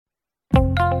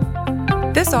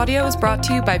This audio is brought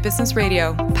to you by Business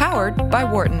Radio, powered by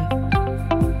Wharton.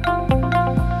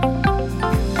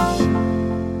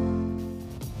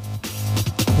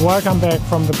 Welcome back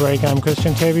from the break. I'm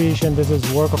Christian Tevish, and this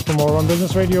is Work of Tomorrow on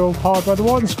Business Radio, powered by the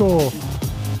Wharton School.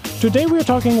 Today we're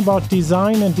talking about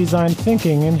design and design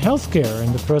thinking in healthcare.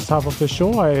 In the first half of the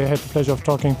show, I had the pleasure of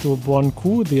talking to Bon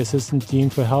Koo, the Assistant Dean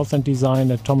for Health and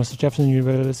Design at Thomas Jefferson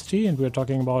University, and we're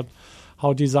talking about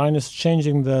how design is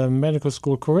changing the medical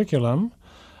school curriculum.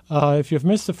 If you've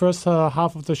missed the first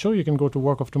half of the show, you can go to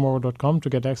workoftomorrow.com to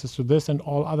get access to this and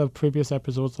all other previous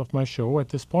episodes of my show. At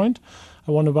this point,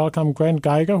 I want to welcome Grant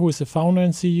Geiger, who is the founder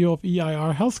and CEO of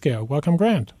EIR Healthcare. Welcome,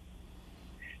 Grant.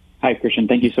 Hi, Christian.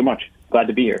 Thank you so much. Glad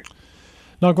to be here.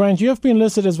 Now, Grant, you have been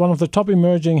listed as one of the top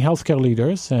emerging healthcare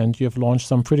leaders, and you have launched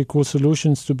some pretty cool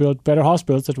solutions to build better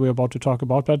hospitals that we're about to talk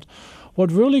about. But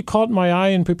what really caught my eye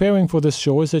in preparing for this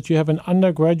show is that you have an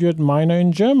undergraduate minor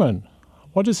in German.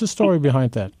 What is the story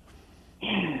behind that?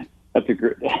 That's a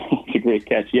great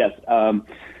catch. Yes.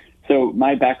 So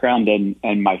my background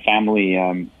and my family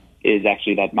is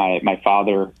actually that my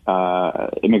father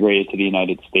immigrated to the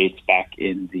United States back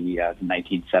in the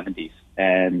 1970s,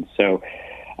 and so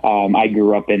I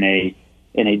grew up in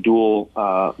a dual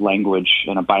language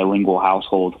in a bilingual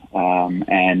household,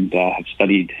 and have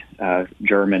studied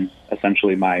German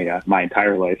essentially my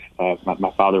entire life.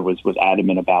 My father was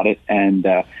adamant about it, and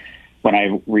when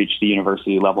I reached the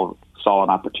university level, saw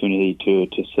an opportunity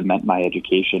to cement my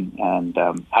education, and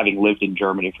having lived in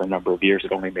Germany for a number of years,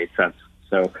 it only made sense.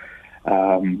 So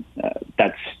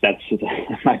that's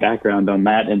my background on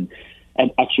that, and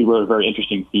actually wrote a very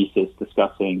interesting thesis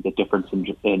discussing the difference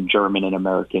in German and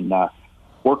American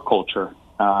work culture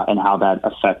and how that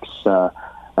affects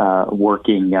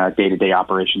working day-to-day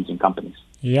operations in companies.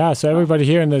 Yeah, so everybody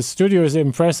here in the studio is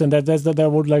impressed, and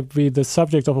that would be the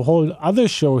subject of a whole other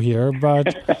show here.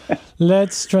 But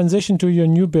let's transition to your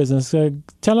new business.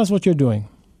 Tell us what you're doing.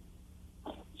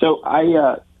 So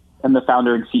I am the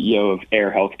founder and CEO of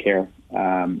EIR Healthcare,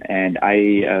 and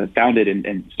I founded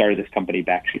and started this company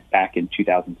back in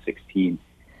 2016.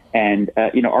 And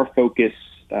our focus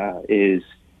is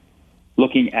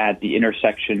looking at the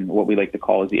intersection, what we like to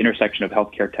call is the intersection of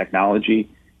healthcare technology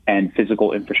and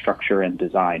physical infrastructure and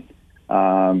design.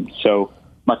 So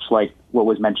much like what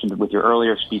was mentioned with your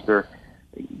earlier speaker,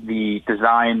 the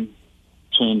design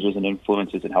changes and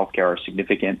influences in healthcare are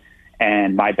significant.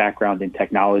 And my background in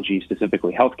technology,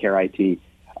 specifically healthcare IT,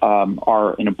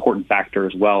 are an important factor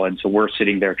as well. And so we're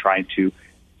sitting there trying to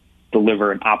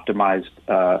deliver an optimized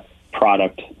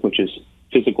product, which is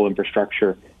physical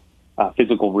infrastructure,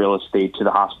 physical real estate to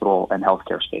the hospital and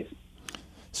healthcare space.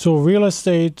 So real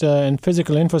estate and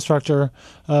physical infrastructure.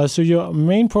 So your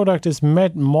main product is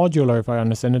Med Modular, if I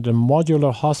understand it, a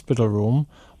modular hospital room.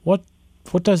 What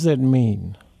does that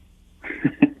mean?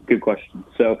 Good question.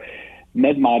 So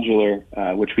Med Modular,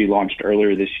 which we launched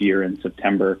earlier this year in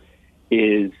September,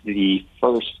 is the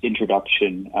first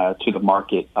introduction to the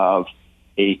market of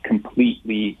a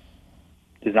completely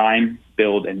designed,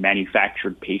 built, and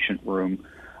manufactured patient room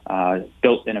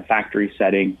built in a factory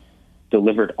setting,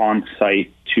 delivered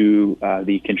on-site to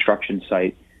the construction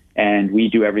site. And we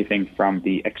do everything from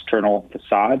the external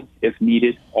facade, if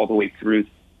needed, all the way through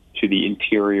to the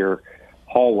interior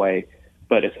hallway.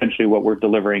 But essentially what we're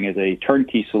delivering is a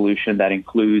turnkey solution that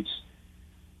includes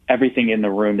everything in the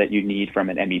room that you need from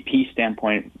an MEP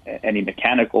standpoint, any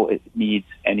mechanical needs,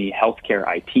 any healthcare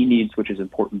IT needs, which is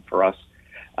important for us,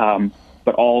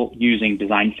 but all using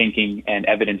design thinking and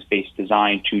evidence-based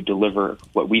design to deliver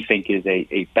what we think is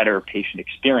a better patient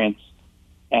experience.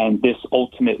 And this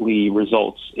ultimately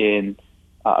results in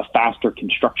a faster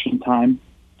construction time,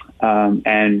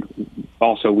 and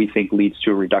also we think leads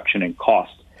to a reduction in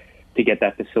cost to get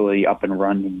that facility up and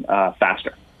running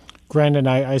faster. Grant, and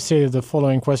I say the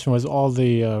following question was all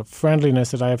the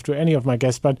friendliness that I have to any of my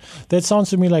guests, but that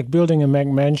sounds to me like building a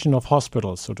mansion of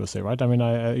hospitals, so to say, right? I mean,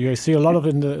 you see a lot of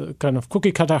in the kind of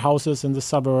cookie-cutter houses in the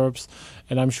suburbs,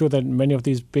 and I'm sure that many of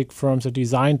these big firms that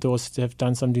designed those have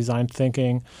done some design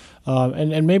thinking,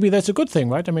 and maybe that's a good thing,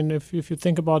 right? I mean, if you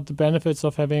think about the benefits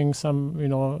of having some,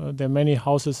 there are many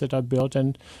houses that are built,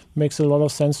 and makes a lot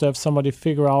of sense to have somebody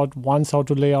figure out once how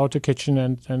to lay out a kitchen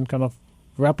and kind of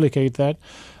replicate that.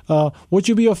 Would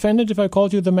you be offended if I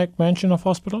called you the McMansion of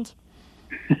hospitals?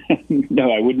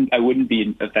 No, I wouldn't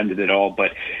be offended at all.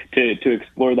 But to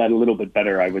explore that a little bit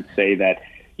better, I would say that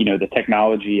the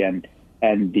technology and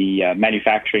the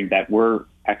manufacturing that we're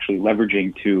actually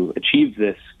leveraging to achieve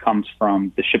this comes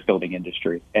from the shipbuilding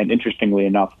industry. And interestingly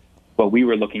enough, what we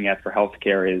were looking at for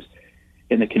healthcare is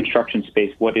in the construction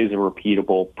space, what is a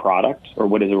repeatable product or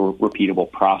what is a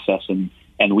repeatable process?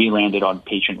 And we landed on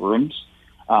patient rooms.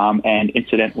 And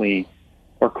incidentally,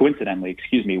 or coincidentally,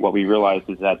 what we realized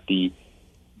is that the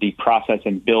process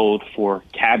and build for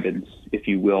cabins, if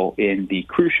you will, in the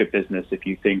cruise ship business, if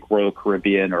you think Royal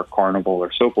Caribbean or Carnival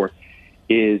or so forth,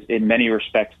 is in many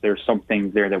respects, there's some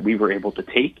things there that we were able to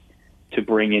take to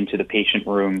bring into the patient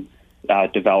room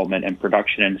development and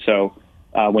production. And so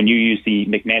when you use the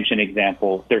McMansion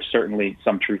example, there's certainly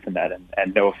some truth in that,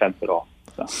 and no offense at all.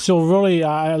 So really,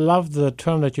 I love the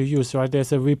term that you use, right?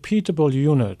 There's a repeatable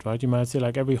unit, right? You might say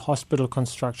like every hospital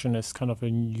construction is kind of a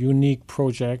unique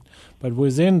project, but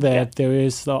within that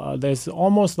there's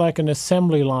almost like an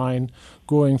assembly line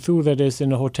going through that is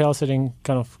in a hotel setting,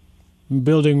 kind of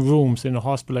building rooms in a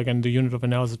hospital, again, the unit of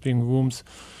analysis being rooms,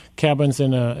 cabins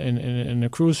in a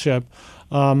cruise ship.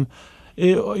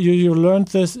 You learned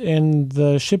this in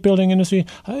the shipbuilding industry.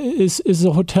 Is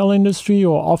the hotel industry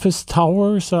or office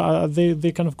towers, are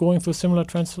they kind of going through similar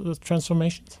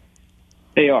transformations?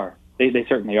 They are. They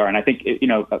certainly are. And I think,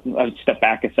 I'll step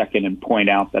back a second and point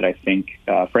out that I think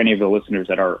for any of the listeners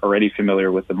that are already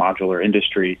familiar with the modular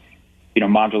industry,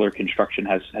 modular construction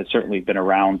has certainly been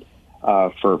around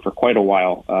for quite a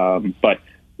while. But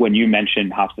when you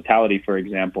mentioned hospitality, for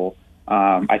example,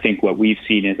 I think what we've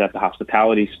seen is that the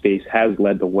hospitality space has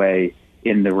led the way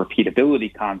in the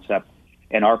repeatability concept.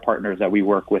 And our partners that we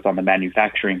work with on the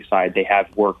manufacturing side, they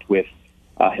have worked with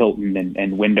Hilton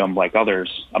and Wyndham,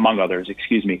 among others,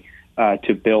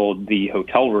 to build the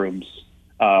hotel rooms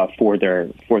for their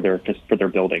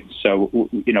buildings. So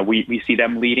we see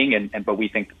them leading, but we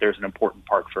think that there's an important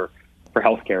part for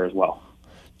healthcare as well.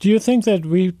 Do you think that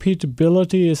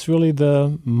repeatability is really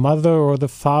the mother or the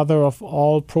father of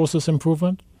all process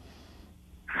improvement?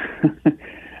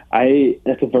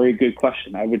 That's a very good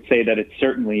question. I would say that it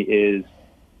certainly is.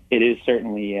 It is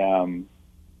certainly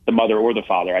the mother or the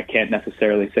father. I can't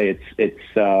necessarily say it's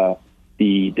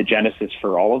the genesis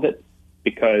for all of it,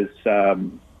 because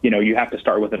you have to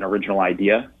start with an original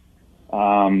idea.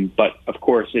 But of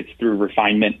course, it's through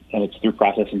refinement, and it's through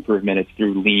process improvement. It's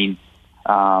through lean.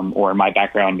 Or my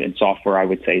background in software, I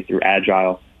would say through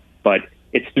agile, but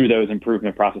it's through those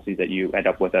improvement processes that you end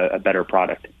up with a better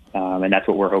product. And that's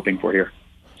what we're hoping for here.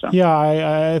 So.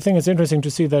 Yeah, I think it's interesting to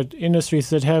see that industries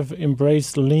that have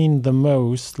embraced lean the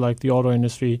most, like the auto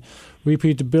industry,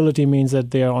 repeatability means that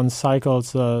they are on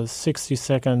cycles 60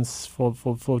 seconds for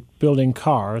building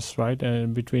cars, right?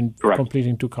 And between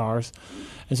completing two cars.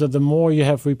 And so the more you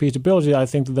have repeatability, I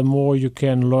think the more you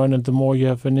can learn and the more you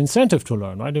have an incentive to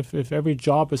learn, right? If every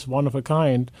job is one of a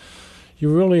kind,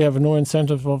 you really have no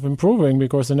incentive of improving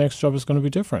because the next job is going to be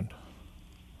different.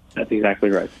 That's exactly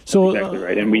right.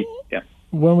 And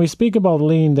when we speak about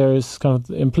lean, there is kind of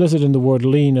implicit in the word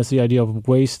lean is the idea of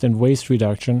waste and waste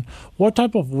reduction. What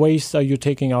type of waste are you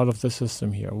taking out of the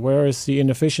system here? Where is the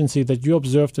inefficiency that you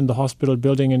observed in the hospital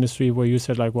building industry where you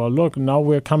said, like, well, look, now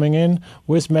we're coming in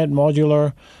with Med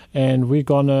Modular and we're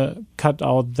going to cut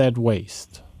out that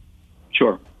waste?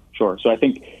 Sure. So I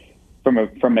think from a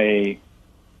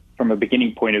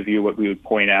beginning point of view, what we would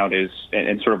point out is,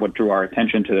 and sort of what drew our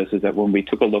attention to this, is that when we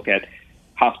took a look at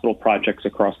hospital projects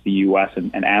across the U.S.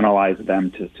 and analyzed them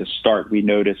to start, we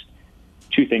noticed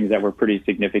two things that were pretty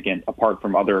significant apart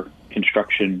from other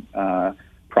construction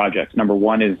projects. Number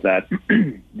one is that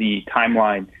the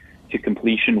timeline to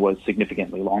completion was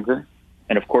significantly longer.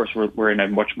 And of course, we're in a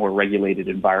much more regulated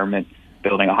environment.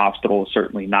 Building a hospital is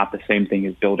certainly not the same thing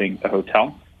as building a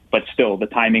hotel, but still the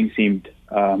timing seemed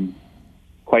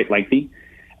quite lengthy.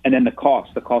 And then the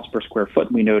cost per square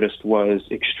foot, we noticed, was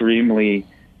extremely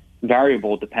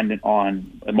variable, dependent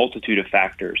on a multitude of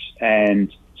factors.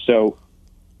 And so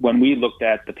when we looked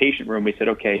at the patient room, we said,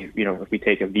 okay, if we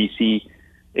take a VC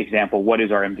example, what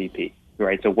is our MVP,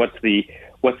 right? So what's the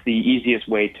easiest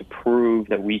way to prove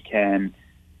that we can,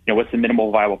 what's the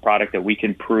minimal viable product that we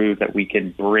can prove that we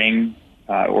can bring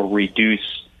or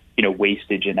reduce,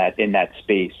 wastage in that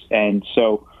space. And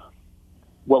so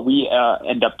what we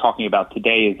end up talking about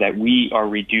today is that we are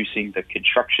reducing the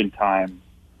construction time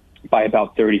by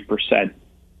about 30%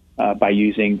 by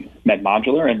using Med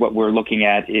Modular. And what we're looking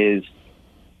at is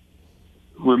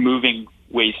removing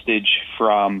wastage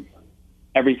from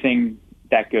everything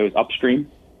that goes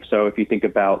upstream. So if you think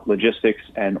about logistics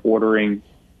and ordering,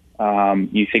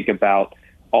 you think about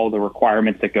all the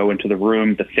requirements that go into the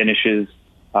room, the finishes,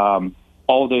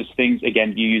 all of those things.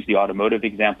 Again, you use the automotive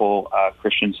example,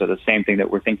 Christian. So the same thing that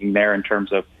we're thinking there in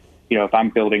terms of, if I'm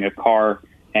building a car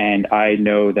and I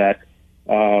know that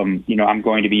I'm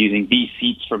going to be using these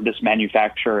seats from this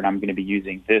manufacturer, and I'm going to be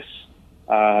using this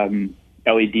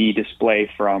LED display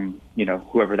from,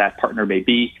 whoever that partner may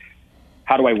be.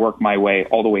 How do I work my way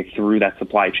all the way through that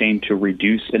supply chain to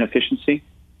reduce inefficiency?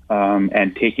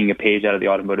 and taking a page out of the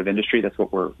automotive industry. That's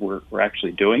what we're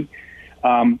actually doing.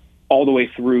 All the way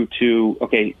through to,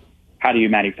 okay, how do you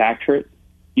manufacture it?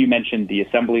 You mentioned the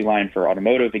assembly line for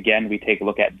automotive. Again, we take a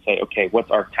look at and say, okay, what's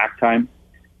our tack time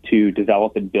to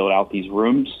develop and build out these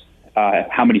rooms?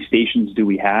 How many stations do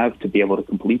we have to be able to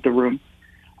complete the room?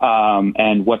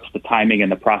 And what's the timing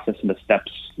and the process and the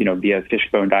steps, via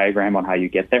fishbone diagram on how you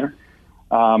get there.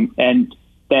 And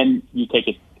then you take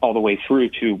it all the way through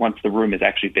to once the room has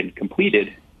actually been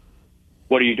completed,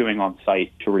 what are you doing on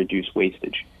site to reduce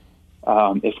wastage?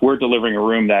 If we're delivering a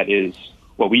room that is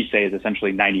what we say is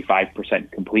essentially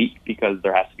 95% complete because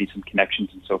there has to be some connections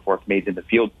and so forth made in the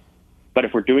field. But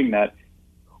if we're doing that,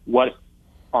 what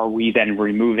are we then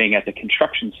removing at the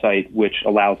construction site, which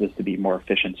allows us to be more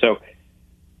efficient? So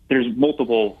there's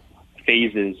multiple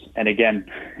phases. And again,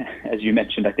 as you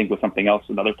mentioned, I think with something else,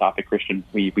 another topic, Christian,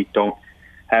 we don't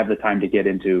have the time to get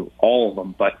into all of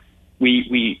them, but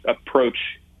we approach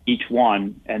each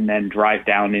one and then drive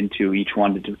down into each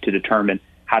one to determine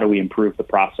how do we improve the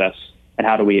process and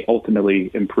how do we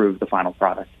ultimately improve the final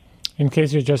product. In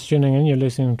case you're just tuning in, you're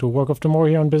listening to Work of Tomorrow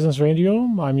here on Business Radio.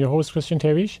 I'm your host, Christian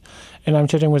Tevish, and I'm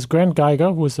chatting with Grant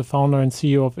Geiger, who is the founder and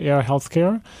CEO of Air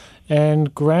Healthcare.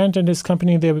 And Grant and his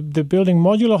company, they're building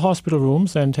modular hospital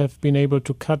rooms and have been able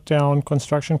to cut down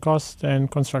construction costs and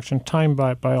construction time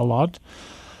by a lot.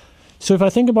 So if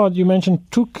I think about, you mentioned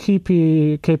two key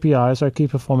KPIs, or key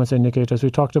performance indicators.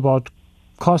 We talked about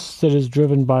costs that is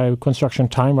driven by construction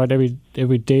time, right?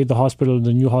 Every day the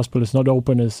new hospital is not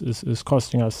open is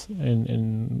costing us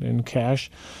in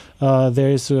cash. There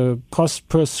is a cost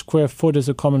per square foot is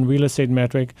a common real estate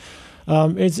metric.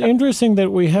 It's interesting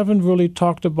that we haven't really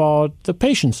talked about the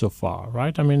patient so far,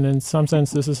 right? I mean, in some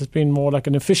sense, this has been more like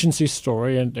an efficiency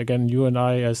story. And again, you and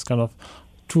I, as kind of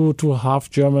two half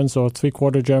Germans or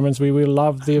three-quarter Germans, we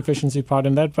love the efficiency part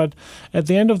in that. But at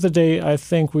the end of the day, I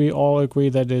think we all agree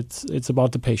that it's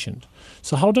about the patient.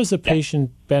 So how does a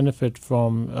patient benefit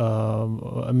from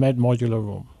a med modular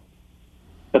room?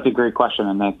 That's a great question.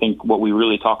 And I think what we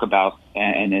really talk about,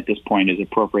 and at this point is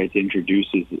appropriate to introduce,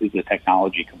 is the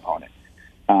technology component.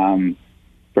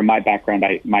 From my background,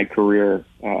 my career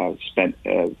spent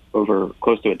over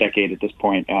close to a decade at this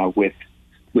point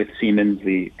with Siemens,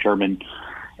 the German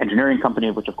engineering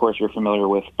company, which of course you're familiar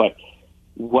with. But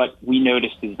what we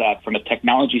noticed is that from a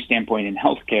technology standpoint in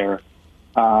healthcare,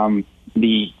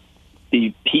 the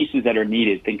pieces that are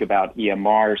needed, think about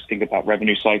EMRs, think about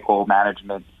revenue cycle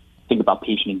management, think about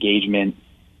patient engagement,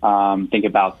 think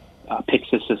about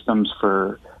PICSA systems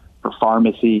for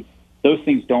pharmacy. Those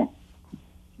things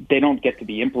don't get to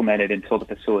be implemented until the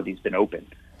facility's been open.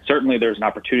 Certainly there's an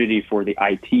opportunity for the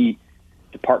IT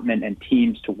department and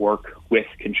teams to work with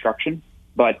construction,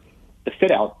 but the fit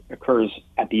out occurs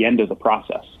at the end of the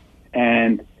process.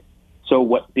 And so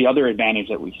what the other advantage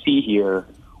that we see here,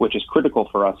 which is critical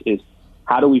for us, is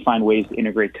how do we find ways to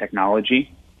integrate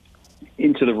technology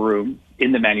into the room,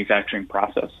 in the manufacturing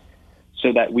process,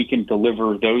 so that we can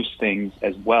deliver those things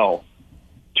as well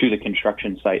to the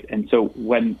construction site. And so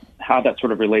how that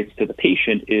sort of relates to the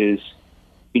patient is,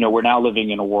 we're now living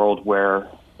in a world where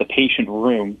the patient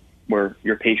room, where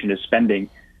your patient is spending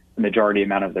the majority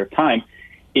amount of their time,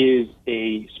 is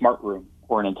a smart room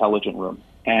or an intelligent room.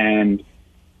 And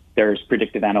there's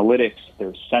predictive analytics,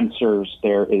 there's sensors,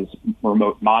 there is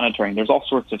remote monitoring. There's all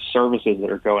sorts of services that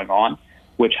are going on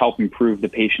which help improve the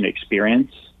patient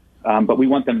experience. But we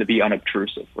want them to be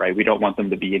unobtrusive, right? We don't want them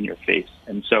to be in your face.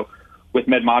 And so with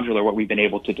Med Modular, what we've been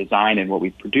able to design and what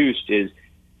we've produced is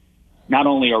not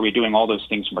only are we doing all those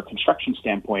things from a construction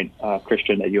standpoint,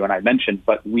 Christian, that you and I mentioned,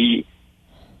 but we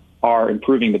are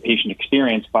improving the patient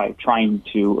experience by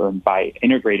by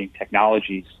integrating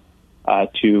technologies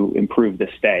to improve the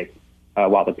stay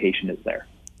while the patient is there.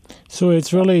 So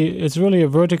it's really a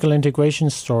vertical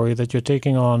integration story that you're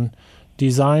taking on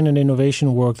design and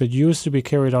innovation work that used to be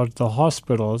carried out at the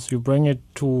hospitals. You bring it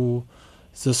to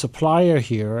the supplier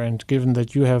here, and given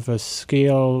that you have a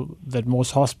scale that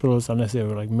most hospitals, unless they're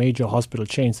like major hospital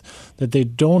chains, that they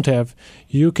don't have,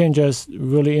 you can just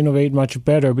really innovate much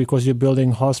better because you're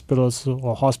building hospitals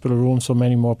or hospital rooms for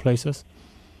many more places.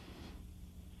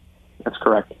 That's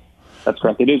correct.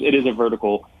 It is a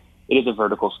vertical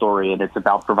story, and it's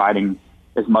about providing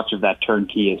as much of that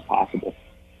turnkey as possible.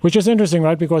 Which is interesting,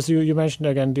 right? Because you mentioned,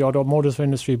 again, the automotive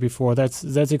industry before. That's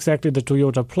exactly the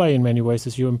Toyota play in many ways,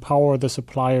 is you empower the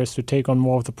suppliers to take on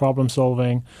more of the problem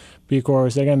solving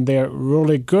because, again, they're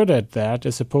really good at that,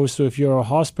 as opposed to if you're a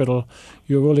hospital,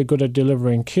 you're really good at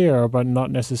delivering care, but not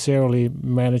necessarily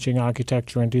managing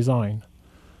architecture and design.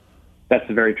 That's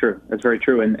very true.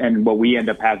 And what we end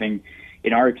up having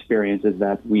in our experience is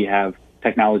that we have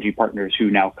technology partners who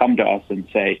now come to us and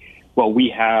say, well, we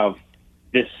have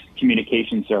this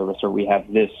communication service or we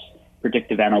have this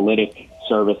predictive analytic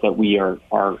service that we are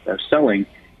selling.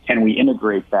 Can we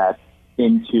integrate that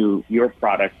into your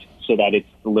product so that it's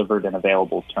delivered and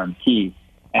available turnkey?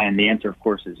 And the answer, of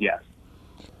course, is yes.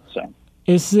 So,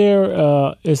 is there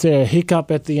a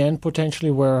hiccup at the end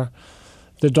potentially where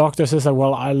the doctor says,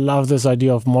 well, I love this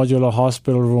idea of modular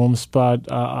hospital rooms, but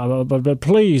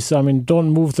please, I mean,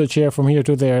 don't move the chair from here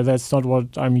to there. That's not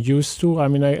what I'm used to. I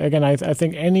mean, I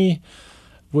think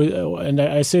and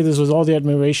I say this with all the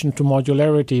admiration to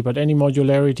modularity, but any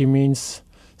modularity means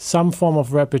some form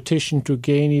of repetition to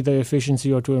gain either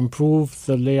efficiency or to improve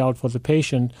the layout for the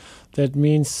patient. That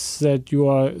means that you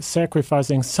are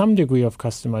sacrificing some degree of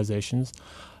customizations.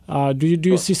 Do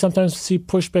you sometimes see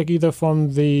pushback either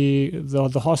from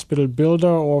the hospital builder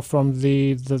or from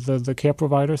the care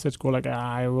providers that go like,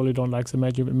 I really don't like the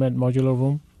modular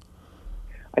room?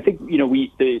 I think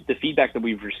the feedback that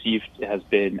we've received has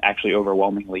been actually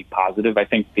overwhelmingly positive. I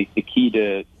think the key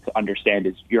to understand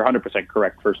is you're 100%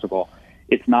 correct. First of all,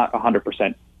 it's not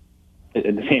 100%.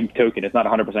 In the same token, it's not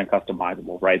 100%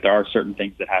 customizable, right? There are certain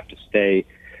things that have to stay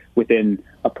within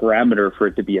a parameter for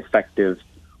it to be effective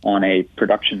on a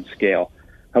production scale.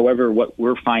 However, what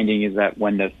we're finding is that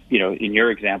when in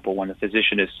your example, when the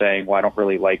physician is saying, well, I don't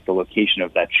really like the location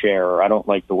of that chair, or I don't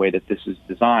like the way that this is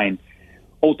designed,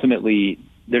 ultimately,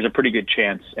 there's a pretty good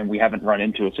chance, and we haven't run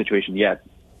into a situation yet,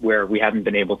 where we haven't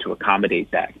been able to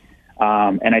accommodate that.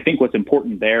 And I think what's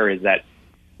important there is that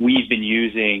we've been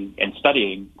using and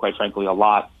studying, quite frankly, a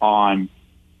lot on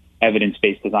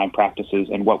evidence-based design practices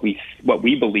and what we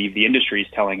believe the industry is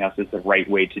telling us is the right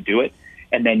way to do it,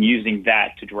 and then using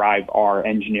that to drive our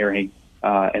engineering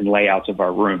and layouts of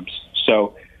our rooms.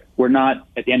 So we're not,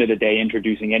 at the end of the day,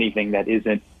 introducing anything that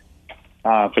isn't,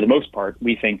 for the most part,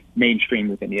 we think mainstream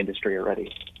within the industry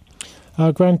already.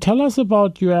 Grant, tell us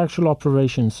about your actual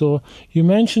operation. So you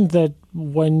mentioned that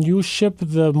when you ship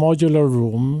the modular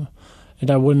room, and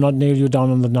I will not nail you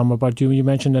down on the number, but you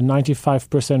mentioned a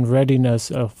 95%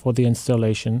 readiness for the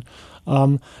installation.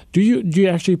 Do you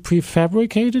actually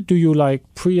prefabricate it? Do you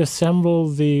pre-assemble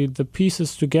the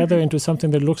pieces together into something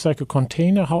that looks like a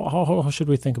container? How should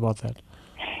we think about that?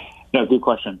 No, good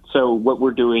question. So what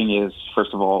we're doing is,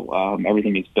 first of all,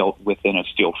 everything is built within a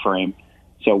steel frame.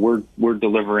 So we're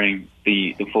delivering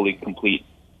the fully complete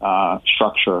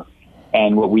structure.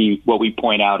 And what we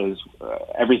point out is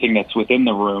everything that's within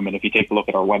the room. And if you take a look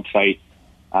at our website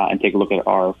and take a look at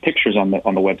our pictures on the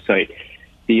website,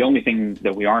 the only thing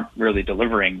that we aren't really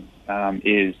delivering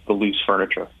is the loose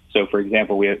furniture. So, for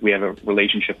example, we have a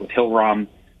relationship with Hillrom.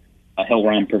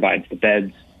 Hillrom provides the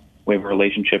beds. We have a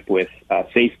relationship with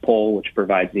SafePole, which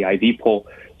provides the IV pole.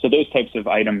 So those types of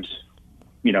items,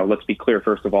 let's be clear.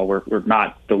 First of all, we're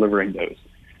not delivering those.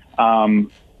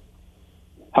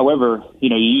 However,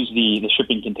 you use the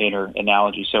shipping container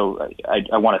analogy, so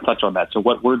I want to touch on that. So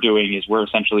what we're doing is we're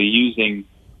essentially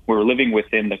we're living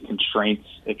within the constraints,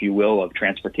 if you will, of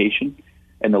transportation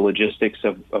and the logistics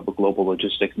of a global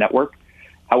logistics network.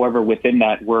 However, within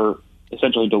that, we're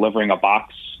essentially delivering a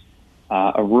box,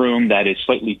 a room that is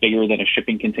slightly bigger than a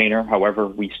shipping container. However,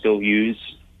 we still use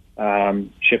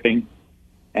shipping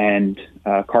and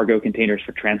cargo containers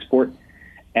for transport.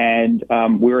 And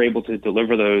we were able to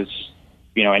deliver those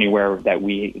anywhere that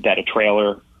a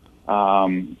trailer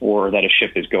or that a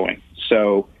ship is going.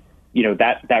 So,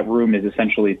 that room is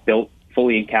essentially built,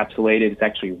 fully encapsulated. It's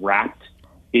actually wrapped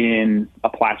in a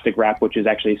plastic wrap, which is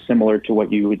actually similar to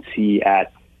what you would see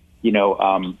at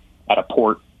a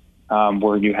port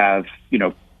where you have,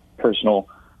 personal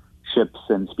ships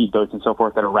and speedboats and so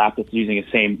forth that are wrapped. It's using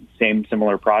a same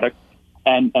similar product,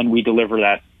 and we deliver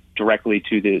that directly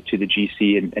to the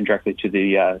GC and directly to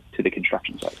the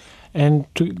construction site. And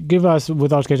to give us,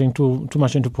 without getting too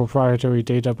much into proprietary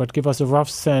data, but give us a rough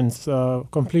sense,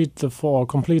 complete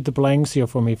the blanks here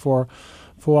for me. For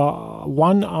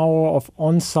 1 hour of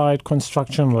on-site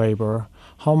construction labor,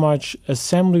 how much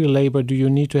assembly labor do you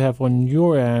need to have on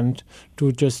your end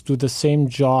to just do the same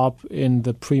job in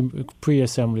the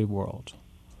pre-assembly world?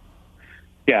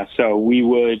 Yeah, so we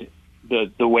would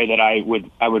the way that I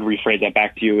would rephrase that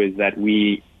back to you is that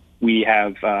we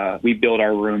build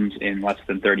our rooms in less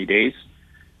than 30 days.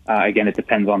 Again, it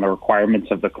depends on the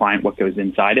requirements of the client, what goes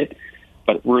inside it.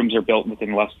 But rooms are built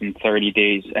within less than 30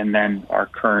 days, and then our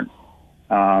current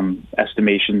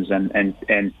estimations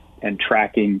and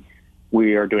tracking,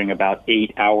 we are doing about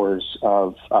 8 hours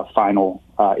of final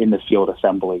in the field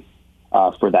assembly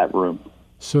for that room.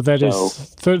 So that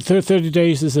is 30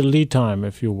 days is a lead time,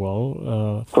 if you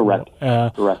will. Correct.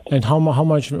 Correct. And how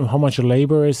much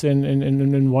labor is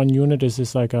in one unit? Is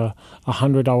this like a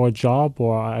 100-hour job,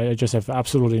 or I just have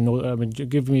absolutely no? I mean,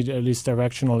 give me at least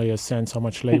directionally a sense how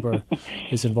much labor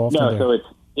is involved in there. No,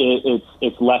 so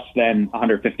it's less than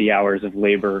 150 hours of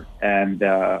labor, and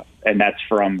that's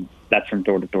from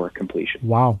door-to-door completion.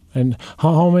 Wow! And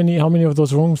how many of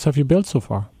those rooms have you built so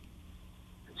far?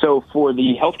 So for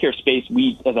the healthcare space,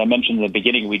 as I mentioned in the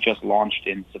beginning, we just launched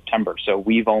in September. So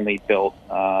we've only built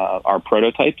our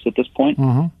prototypes at this point.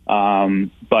 Mm-hmm.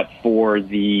 But for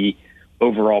the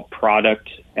overall product,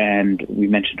 and we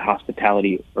mentioned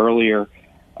hospitality earlier,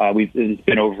 it's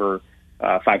been over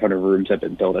 500 rooms have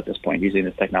been built at this point using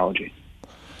this technology.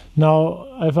 Now,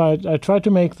 if I try to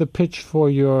make the pitch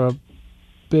for your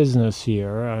business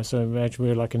here. So imagine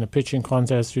we're like in a pitching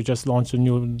contest. You just launched a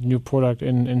new product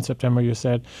in September, you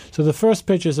said. So the first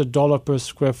pitch is $1 per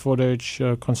square footage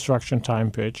construction time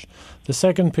pitch. The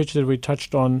second pitch that we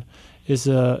touched on is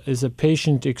a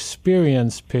patient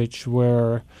experience pitch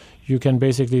where you can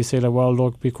basically say like, well,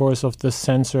 look, because of the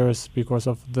sensors, because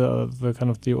of the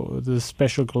kind of the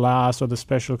special glass or the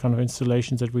special kind of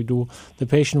installations that we do, the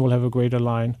patient will have a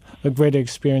greater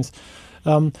experience.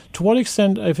 To what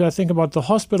extent, if I think about the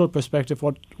hospital perspective,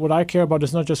 what I care about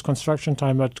is not just construction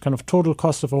time, but kind of total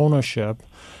cost of ownership.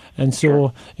 And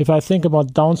so if I think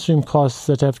about downstream costs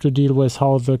that have to deal with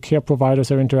how the care providers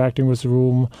are interacting with the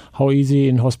room, how easy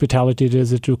in hospitality it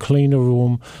is to clean a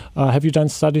room, have you done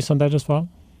studies on that as well?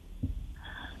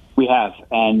 We have,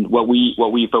 and what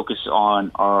we focus on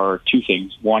are two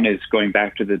things. One is going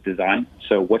back to the design.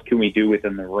 So what can we do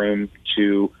within the room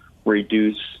to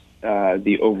reduce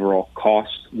the overall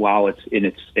cost while it's in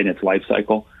its life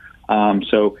cycle.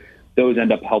 So those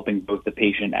end up helping both the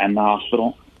patient and the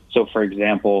hospital. So, for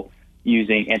example,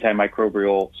 using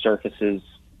antimicrobial surfaces,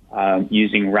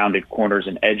 using rounded corners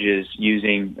and edges,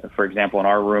 using, for example, in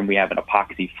our room, we have an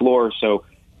epoxy floor. So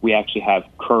we actually have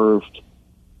curved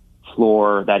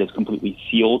floor that is completely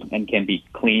sealed and can be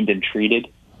cleaned and treated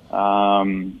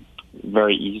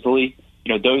very easily.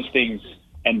 Those things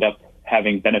end up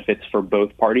having benefits for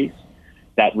both parties.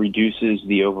 That reduces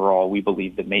the overall, we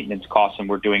believe, the maintenance costs, and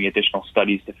we're doing additional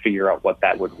studies to figure out what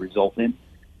that would result in.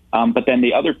 But then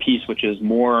the other piece, which is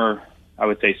more, I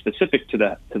would say, specific to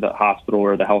the hospital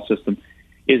or the health system,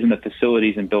 is in the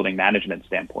facilities and building management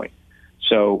standpoint.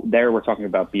 So there we're talking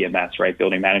about BMS, right,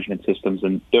 building management systems,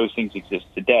 and those things exist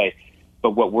today.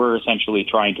 But what we're essentially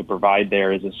trying to provide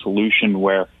there is a solution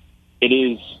where it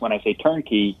is, when I say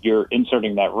turnkey, you're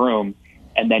inserting that room,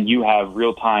 and then you have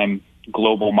real-time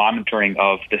global monitoring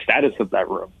of the status of that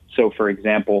room. So, for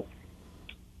example,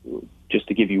 just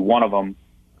to give you one of them,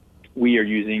 we are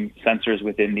using sensors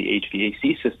within the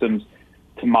HVAC systems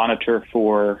to monitor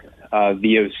for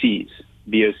VOCs.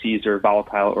 VOCs are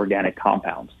volatile organic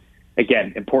compounds.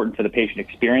 Again, important for the patient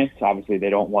experience. Obviously, they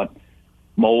don't want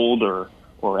mold or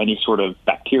any sort of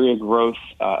bacteria growth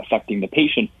affecting the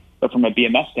patient. But from a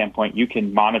BMS standpoint, you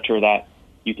can monitor that,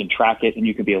 you can track it, and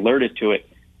you can be alerted to it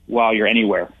while you're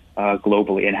anywhere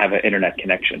globally and have an internet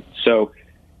connection. So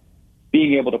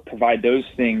being able to provide those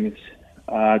things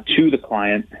to the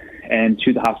client and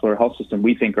to the hospital or health system,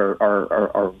 we think are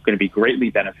going to be greatly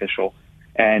beneficial.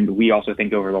 And we also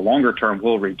think over the longer term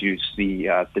will reduce the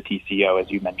TCO, as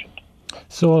you mentioned.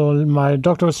 So my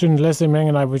doctoral student Leslie Meng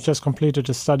and I, we just completed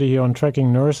a study here on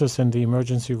tracking nurses in the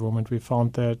emergency room, and we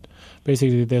found that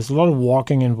basically there's a lot of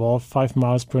walking involved, 5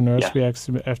 miles per nurse we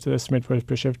estimate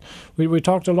per shift. We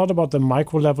talked a lot about the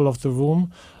micro level of the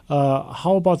room.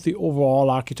 How about the overall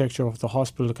architecture of the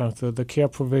hospital, kind of the care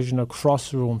provision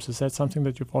across rooms? Is that something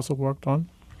that you've also worked on?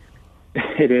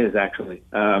 It is, actually.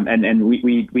 And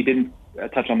we didn't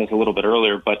touch on this a little bit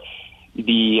earlier, but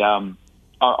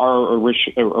our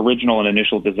original and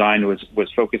initial design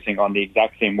was focusing on the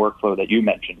exact same workflow that you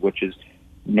mentioned, which is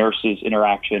nurses'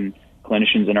 interaction,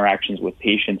 clinicians' interactions with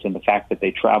patients, and the fact that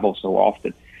they travel so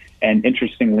often. And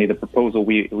interestingly, the proposal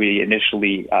we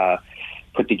initially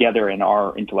put together in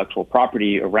our intellectual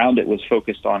property around it was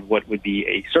focused on what would be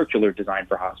a circular design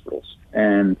for hospitals.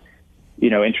 And,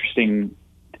 interesting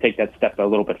to take that step a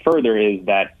little bit further is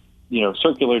that,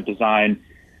 circular design,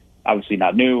 obviously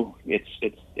not new.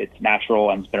 It's natural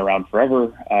and it's been around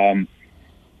forever.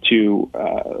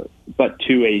 But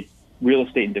to a real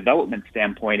estate and development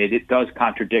standpoint, it does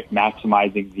contradict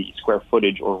maximizing the square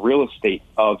footage or real estate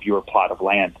of your plot of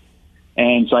land.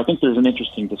 And so I think there's an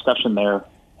interesting discussion there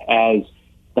as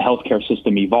the healthcare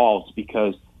system evolves,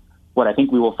 because what I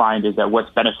think we will find is that what's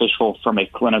beneficial from a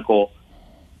clinical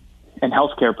and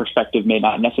healthcare perspective may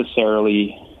not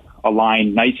necessarily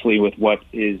align nicely with what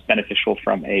is beneficial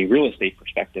from a real estate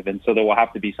perspective. And so there will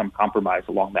have to be some compromise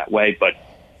along that way. But,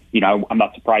 I'm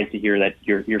not surprised to hear that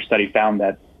your study found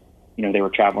that, they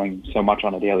were traveling so much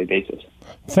on a daily basis.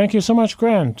 Thank you so much,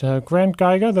 Grant. Grant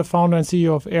Geiger, the founder and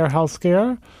CEO of Air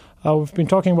Healthcare. We've been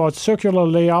talking about circular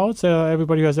layouts.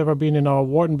 Everybody who has ever been in our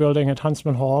Wharton building at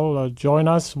Huntsman Hall, join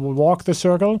us. We'll walk the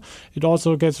circle. It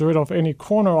also gets rid of any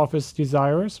corner office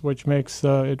desires, which makes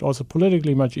it also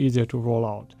politically much easier to roll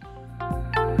out.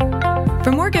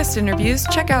 For more guest interviews,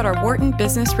 check out our Wharton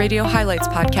Business Radio Highlights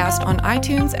podcast on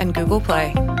iTunes and Google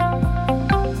Play.